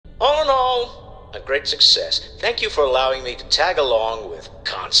All in all, a great success. Thank you for allowing me to tag along with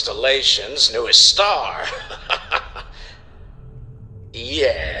Constellation's newest star.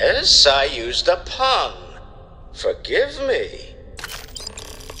 Yes, I used a pun. Forgive me.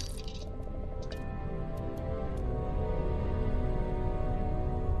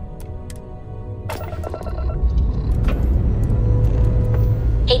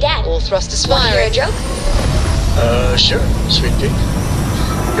 Hey, Dad. All thrust is Want to hear a firing. joke? Sure, sweet pea.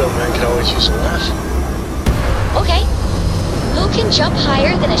 The old man can always use a laugh. Okay. Who can jump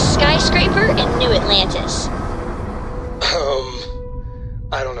higher than a skyscraper in New Atlantis?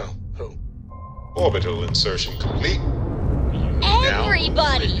 I don't know. Who? Orbital insertion complete.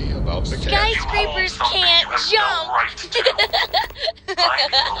 Everybody! About the cat. Skyscrapers can't jump! No right to. My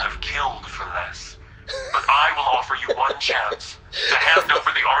people have killed for less. But I will offer you one chance to hand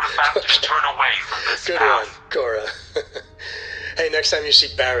over the artifact and turn away from this Good one, path. Cora. Hey, next time you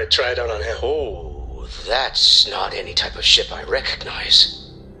see Barrett, try it out on him. Oh, that's not any type of ship I recognize.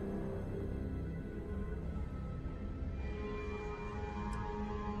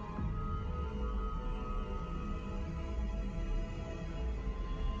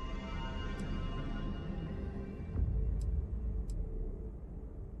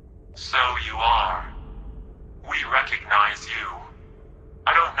 So you are. We recognize you.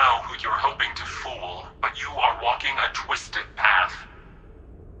 I don't know who you're hoping to fool, but you are walking a twisted path.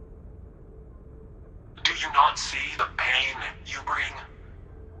 Do you not see the pain you bring?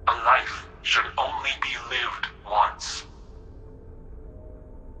 A life should only be lived once.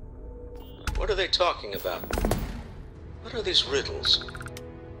 What are they talking about? What are these riddles?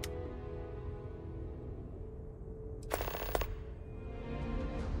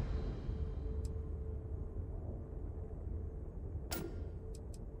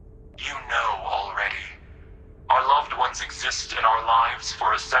 You know already. Our loved ones exist in our lives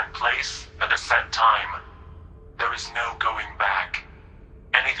for a set place and a set time. There is no going back.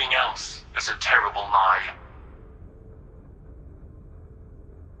 Anything else is a terrible lie.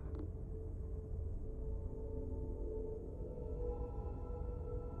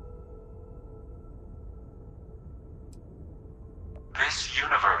 This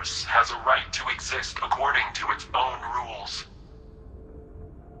universe has a right to exist according to its own rules.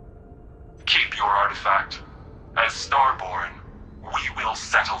 Keep your artifact. As Starborn, we will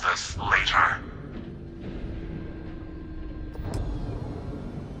settle this later.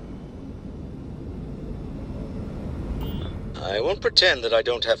 I won't pretend that I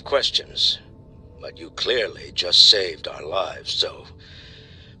don't have questions, but you clearly just saved our lives, so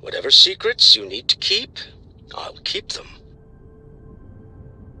whatever secrets you need to keep, I'll keep them.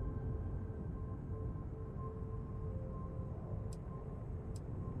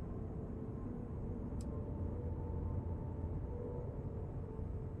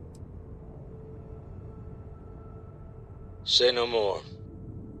 Say no more.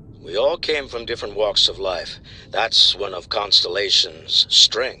 We all came from different walks of life. That's one of Constellation's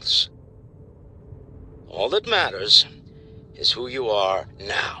strengths. All that matters is who you are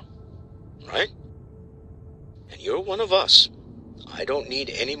now, right? And you're one of us. I don't need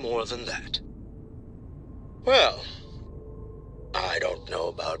any more than that. Well, I don't know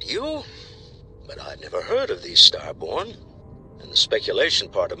about you, but I've never heard of these Starborn, and the speculation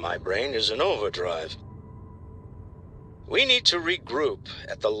part of my brain is in overdrive. We need to regroup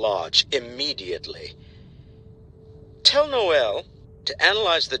at the lodge immediately. Tell Noel to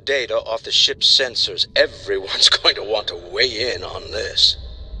analyze the data off the ship's sensors. Everyone's going to want to weigh in on this.